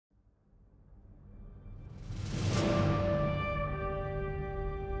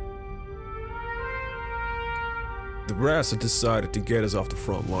The brass had decided to get us off the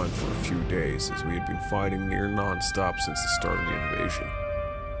front line for a few days, as we had been fighting near non-stop since the start of the invasion.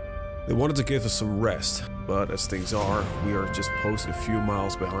 They wanted to give us some rest, but as things are, we are just posted a few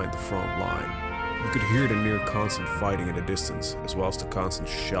miles behind the front line. We could hear the near constant fighting in the distance, as well as the constant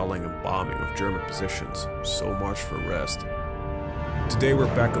shelling and bombing of German positions. So much for rest. Today we're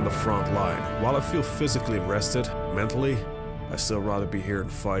back on the front line. While I feel physically rested, mentally, I'd still rather be here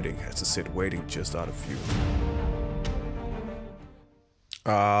and fighting as to sit waiting just out of view.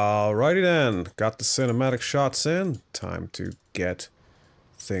 Alrighty then, got the cinematic shots in. Time to get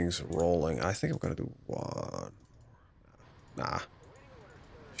things rolling. I think I'm gonna do one. Nah.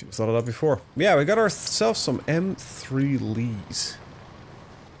 Should have thought of that before. Yeah, we got ourselves some M3 Lees.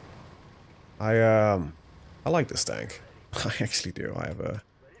 I like this tank. I actually do. I have a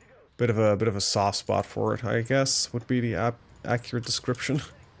bit of a soft spot for it, I guess, would be the accurate description.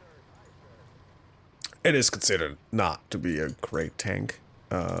 It is considered not to be a great tank.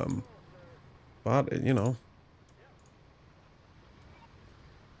 But, you know,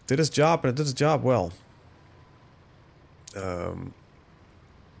 did his job, and it did his job well.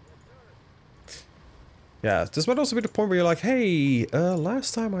 Yeah, this might also be the point where you're like, hey,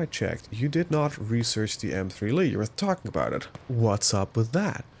 last time I checked, you did not research the M3 Lee. You were talking about it. What's up with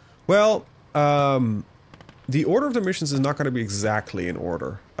that? Well, the order of the missions is not going to be exactly in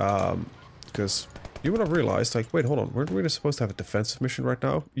order. Because you would have realized, like, wait, hold on, weren't we supposed to have a defensive mission right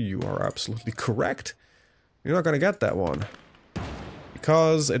now? You are absolutely correct. You're not going to get that one.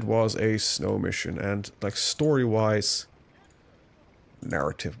 Because it was a snow mission, and, like, story-wise,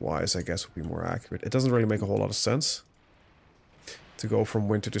 narrative-wise, I guess would be more accurate. It doesn't really make a whole lot of sense to go from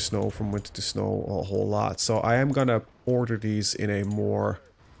winter to snow, a whole lot. So I am going to order these in a more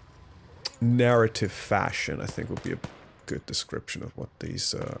narrative fashion, I think would be a good description of what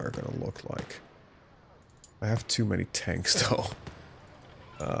these are going to look like. I have too many tanks, though.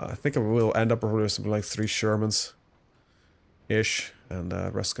 I think I will end up with something like 3 Shermans-ish, and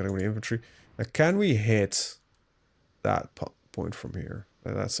the rest going to be infantry. Now, can we hit that point from here?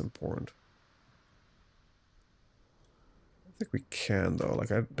 That's important. I don't think we can, though.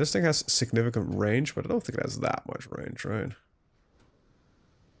 Like, this thing has significant range, but I don't think it has that much range, right?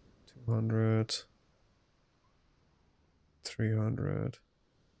 200... 300...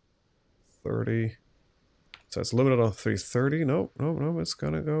 30... So it's limited on 330. No, it's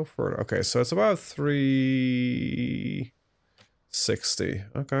gonna go further. Okay, so it's about 360.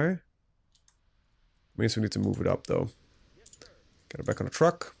 Okay. Means we need to move it up though. Get it back on the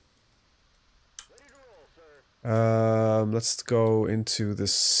truck. Let's go into the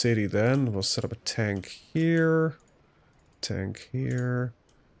city then. We'll set up a tank here. Tank here.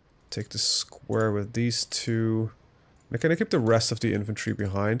 Take the square with these two. Now, can I keep the rest of the infantry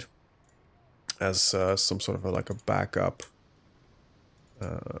behind? As some sort of like a backup.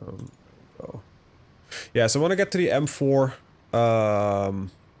 Yeah, so I want to get to the M4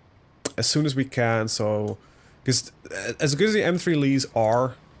 as soon as we can. So, because as good as the M3 Lees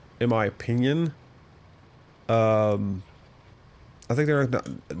are, in my opinion, I think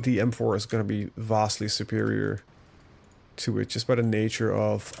the M4 is going to be vastly superior to it, just by the nature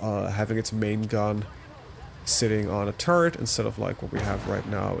of having its main gun sitting on a turret instead of like what we have right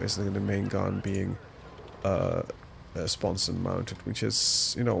now, is the main gun being sponson mounted, which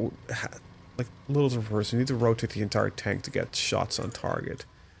is, you know, like a little reverse. You need to rotate the entire tank to get shots on target,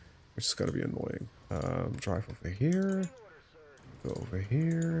 which is going to be annoying. Drive over here, go over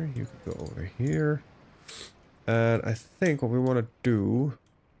here, you can go over here, and I think what we want to do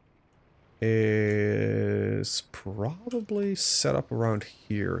is probably set up around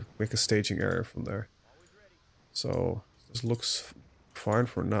here, make a staging area from there. So, this looks fine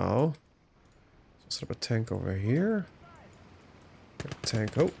for now. So set up a tank over here. Get a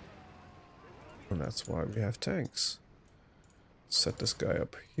tank, oh. And that's why we have tanks. Set this guy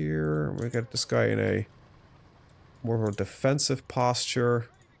up here. We get this guy in a more of a defensive posture.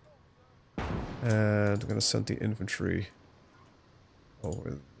 And I'm gonna send the infantry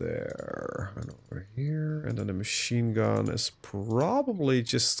over there and over here. And then the machine gun is probably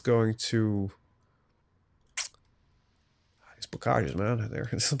just going to... Bokages, man, they're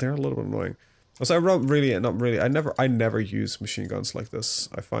a little bit annoying. Also, I never use machine guns like this.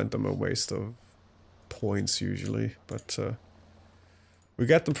 I find them a waste of points usually, but we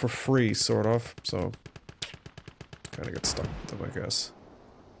get them for free, sort of. So kind of get stuck with them, I guess.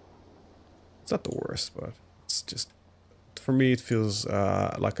 It's not the worst, but it's just, for me, it feels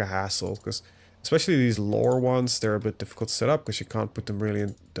like a hassle, because especially these lower ones, they're a bit difficult to set up because you can't put them really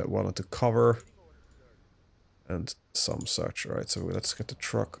in that well into cover. And some such, right? So let's get the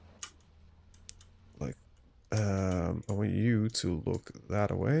truck like I want you to look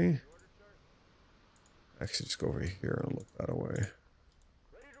that way. Actually, just go over here and look that way.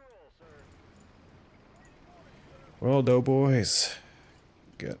 Well, doughboys,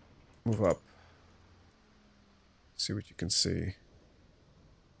 move up. See what you can see.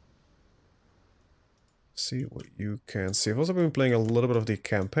 See what you can see. I've also been playing a little bit of the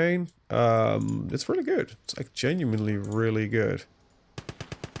campaign. It's really good. It's like genuinely really good.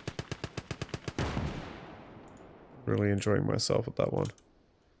 Really enjoying myself with that one.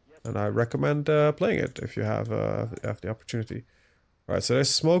 And I recommend playing it if you have the opportunity. Alright, so there's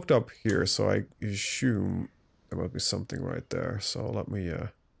smoked up here, so I assume there might be something right there. So let me...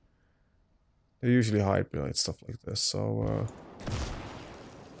 they usually hide behind stuff like this, so...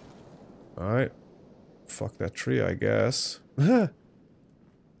 Alright. Fuck that tree, I guess. Just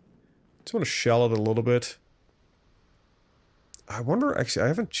want to shell it a little bit. I wonder, actually, I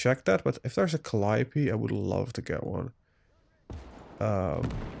haven't checked that, but if there's a calliope, I would love to get one. I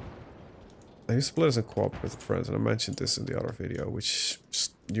used to play this in co-op with friends, and I mentioned this in the other video, which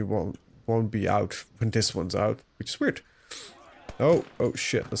you won't be out when this one's out, which is weird. Oh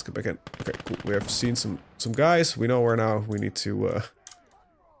shit, let's get back in. Okay, cool. We have seen some guys. We know where now we need to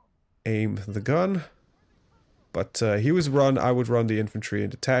aim the gun. But he was I would run the infantry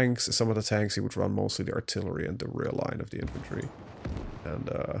and the tanks. Some of the tanks he would run mostly the artillery and the rear line of the infantry. And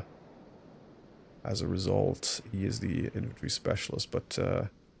as a result, he is the infantry specialist. But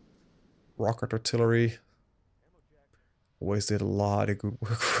rocket artillery always did a lot of good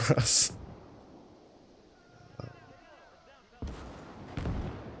work for us.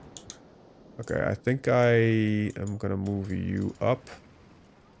 Okay, I think I am gonna move you up.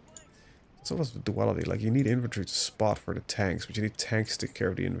 It's almost a duality, like you need infantry to spot for the tanks, but you need tanks to take care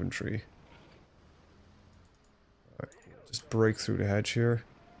of the infantry. Alright, just break through the hedge here.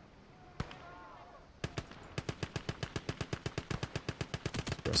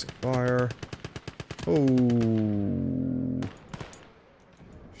 Pressing fire. Oh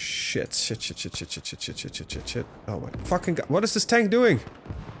shit, shit. Oh my fucking god, what is this tank doing?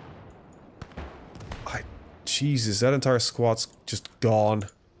 Jesus, that entire squad's just gone.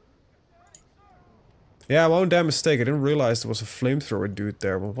 Yeah, my own damn mistake. I didn't realize there was a flamethrower dude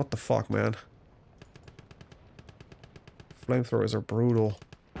there. Well, what the fuck, man? Flamethrowers are brutal.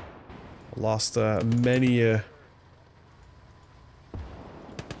 I lost many a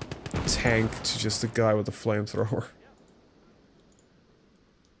tank to just a guy with a flamethrower.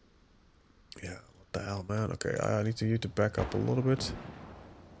 Yeah, what the hell, man? Okay, I need you to back up a little bit.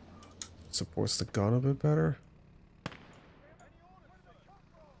 Supports the gun a bit better.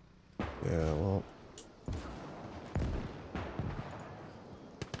 Yeah, well...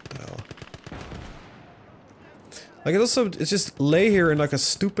 Like, it just lay here in like a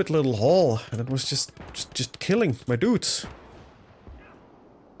stupid little hole, and it was just killing my dudes.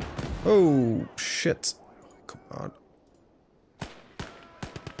 Oh, shit. Come on.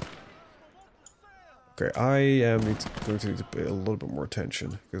 Okay, I am going to need to pay a little bit more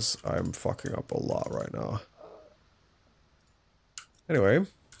attention, because I'm fucking up a lot right now. Anyway,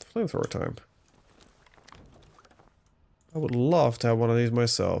 flamethrower time. I would love to have one of these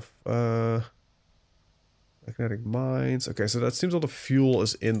myself. Magnetic mines. Okay, so that seems all the fuel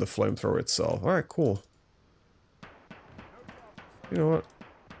is in the flamethrower itself. Alright, cool. You know what?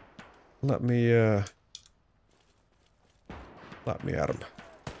 Let me at him.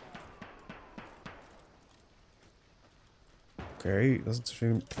 Okay, doesn't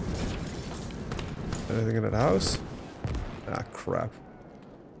seem anything in that house. Ah, crap.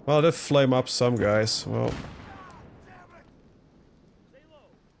 Well, it did flame up some guys. Well,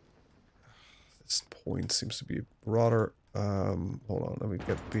 this point seems to be rather. Hold on, let me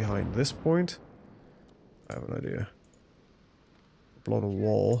get behind this point. I have an idea. Blow the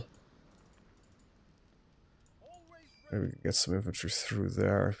wall. Maybe we can get some infantry through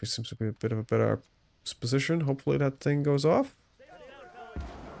there. It seems to be a bit of a better position. Hopefully that thing goes off.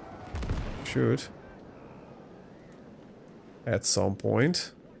 Should. At some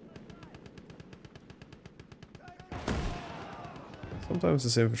point. Sometimes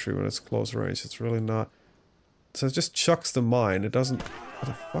this infantry, when it's close range, it's really not... So it just chucks the mine. It doesn't...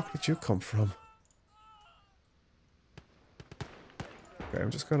 Where the fuck did you come from? Okay,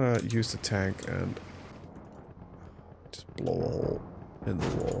 I'm just gonna use the tank and... just blow a hole in the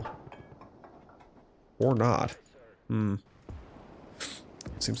wall. Or not.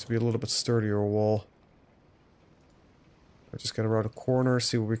 Seems to be a little bit sturdier wall. I just gotta around a corner,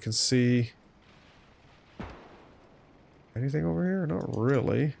 see what we can see. Anything over here? Not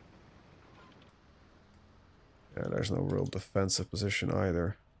really. Yeah, there's no real defensive position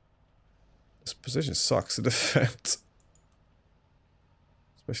either. This position sucks to defend.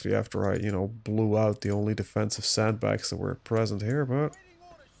 Especially after I, you know, blew out the only defensive sandbags that were present here, but...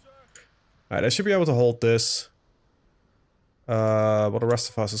 Alright, I should be able to hold this. But the rest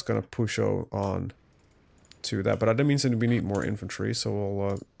of us is gonna push on to that. But that means that we need more infantry, so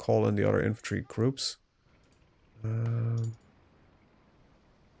we'll call in the other infantry groups. And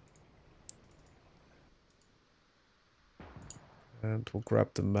we'll grab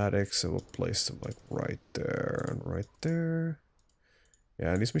the medics and we'll place them like right there and right there.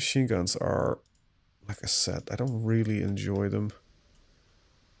 Yeah, and these machine guns are, like I said, I don't really enjoy them.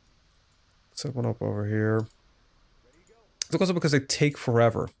 Set one up over here. It's also because they take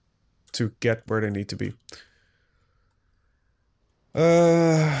forever to get where they need to be.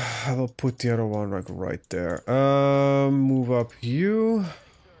 I will put the other one like right there. Move up you.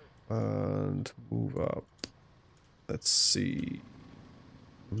 And move up. Let's see.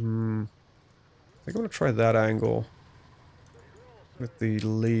 I think I'm gonna try that angle. With the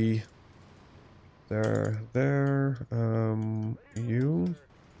Lee. There. You.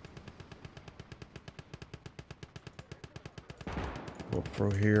 Go up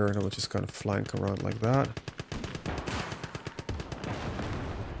through here and then we'll just kind of flank around like that.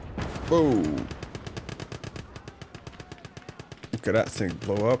 Whoa! Look at that thing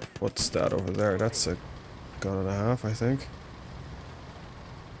blow up. What's that over there? That's a gun and a half, I think.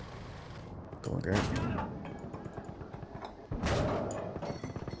 Go again.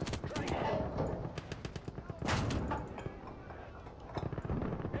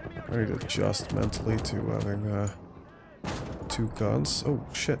 I need to adjust mentally to having two guns. Oh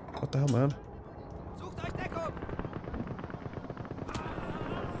shit, what the hell, man?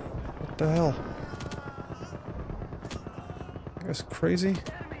 What the hell? You guys crazy?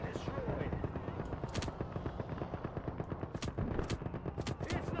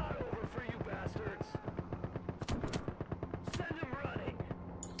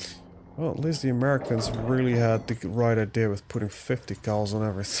 Well, at least the Americans really had the right idea with putting 50 cals on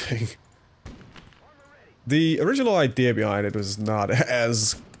everything. The original idea behind it was not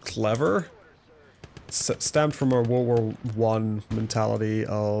as clever. It stemmed from a World War I mentality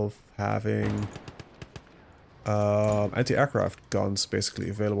of having anti-aircraft guns basically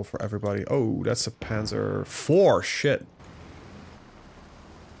available for everybody. Oh, that's a Panzer IV. Shit.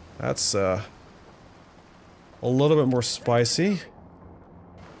 That's a little bit more spicy.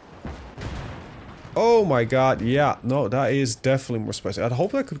 Oh my god, yeah, no, that is definitely more spicy. I'd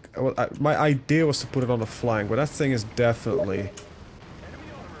hope I could... Well, my idea was to put it on the flank, but that thing is definitely...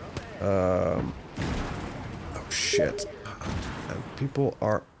 oh shit. And people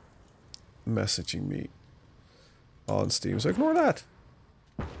are messaging me on Steam, so ignore that.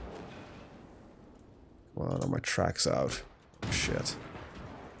 Well, now my track's out. Oh, shit.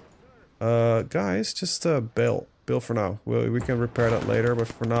 Guys, just bail. Bail for now. We can repair that later, but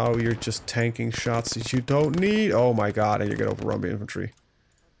for now you're just tanking shots that you don't need. Oh my god, and you get overrun by infantry.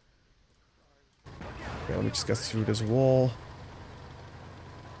 Okay, let me just get through this wall.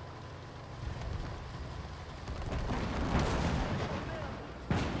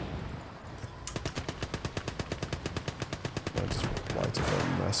 I just reply to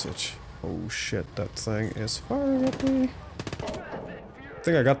that message. Oh shit, that thing is firing at me. I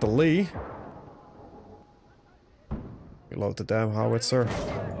think I got the Lee. Reload the damn howitzer.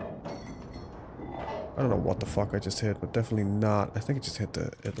 I don't know what the fuck I just hit, but definitely not. I think it just hit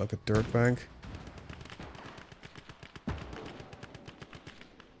it like a dirt bank.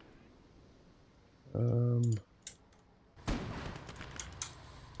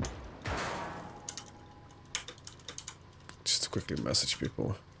 Just to quickly message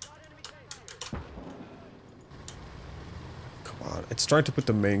people. Come on, it's trying to put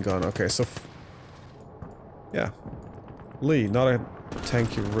the main gun. Okay, so yeah. Lee, not a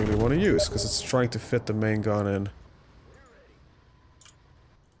tank you really want to use, because it's trying to fit the main gun in.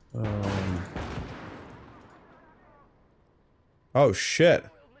 Oh shit.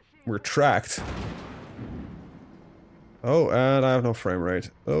 We're tracked. Oh, and I have no frame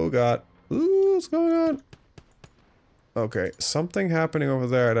rate. Oh god. Ooh, what's going on? Okay, something happening over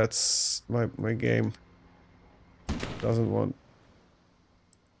there that's... My game doesn't want...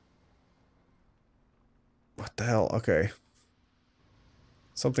 What the hell? Okay.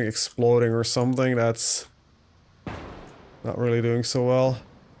 Something exploding or something that's not really doing so well.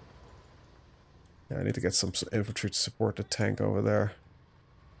 Yeah, I need to get some infantry to support the tank over there.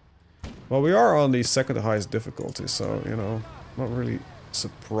 Well, we are on the second highest difficulty, so, you know, not really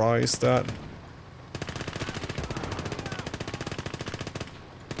surprised that.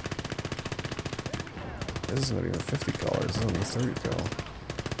 This is not even 50 cal, this is only 30 cal.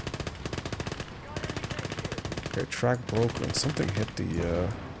 Okay, track broken. Something hit the,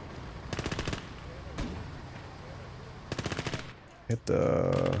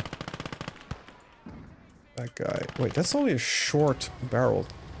 that guy. Wait, that's only a short barrel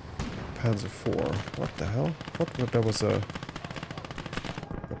Panzer IV. What the hell? I thought that was a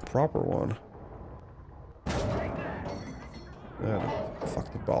proper one.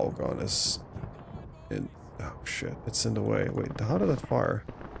 Fuck, the ball gun is in. Oh shit, it's in the way. Wait, how did that fire?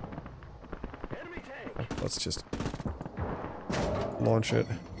 Let's just launch it.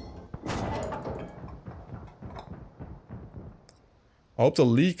 I hope the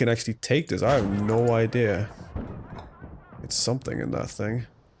Lee can actually take this. I have no idea. It's something in that thing.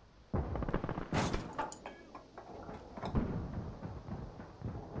 I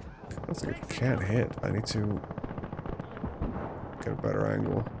don't think it can hit. I need to get a better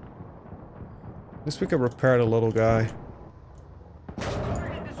angle. At least we can repair the little guy.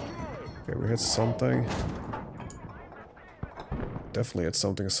 Okay, we hit something. Definitely hit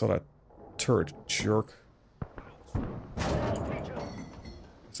something. I saw that turret jerk.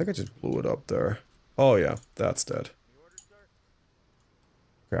 I think I just blew it up there. Oh yeah, that's dead.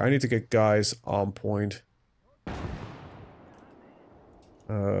 Okay, I need to get guys on point.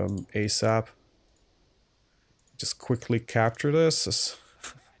 ASAP. Just quickly capture this. This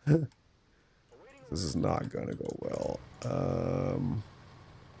is not gonna go well.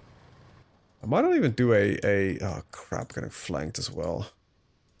 I might not even do oh crap, getting flanked as well.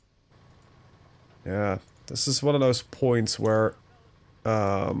 Yeah, this is one of those points where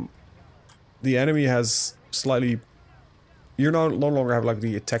the enemy has slightly... You no longer have like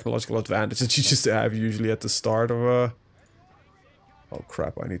the technological advantage that you just have usually at the start of a... Oh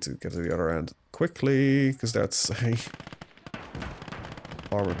crap, I need to get to the other end quickly, because that's a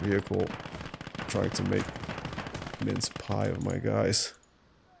armored vehicle trying to make mince pie of my guys.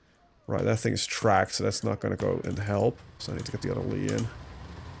 Right, that thing is tracked, so that's not gonna go and help. So I need to get the other Lee in.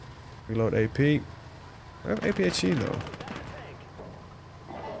 Reload AP. I have APHE though.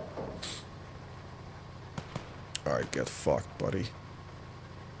 Alright, get fucked, buddy.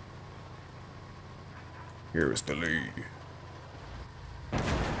 Here is the Lee.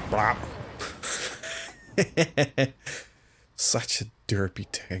 Blah. Such a derpy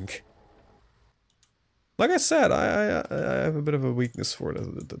tank. Like I said, I have a bit of a weakness for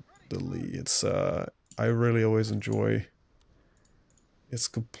the Lee. It's I really always enjoy its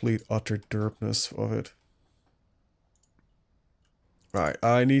complete utter derpness of it. Right,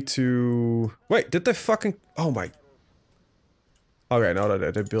 I need to... Wait, did they fucking... Oh my... Okay, no,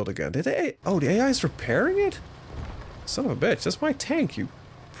 they build again. Did they... Oh, the AI is repairing it? Son of a bitch, that's my tank, you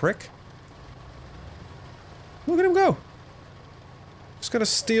prick. Look at him go. Just gonna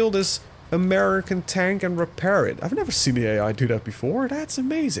steal this American tank and repair it. I've never seen the AI do that before. That's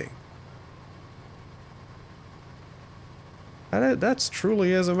amazing. That's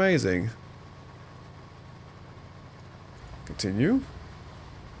truly is amazing. Continue.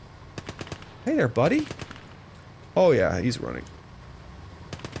 Hey there, buddy. Oh yeah, he's running.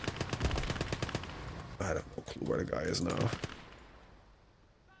 I have no clue where the guy is now.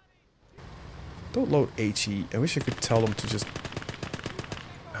 Don't load HE. I wish I could tell him to just...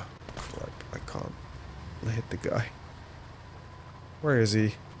 Oh, crap. I can't. I hit the guy. Where is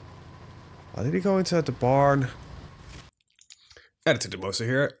he? Oh, did he go inside the barn? Editor Demosa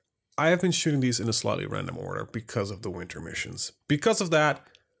here. I have been shooting these in a slightly random order because of the winter missions. Because of that,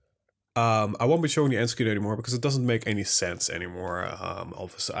 I won't be showing the end screen anymore because it doesn't make any sense anymore.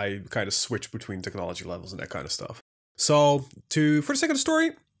 Obviously, I kind of switch between technology levels and that kind of stuff. So, for the sake of the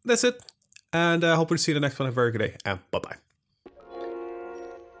story, that's it. And hopefully see you in the next one. Have a very good day, and bye-bye.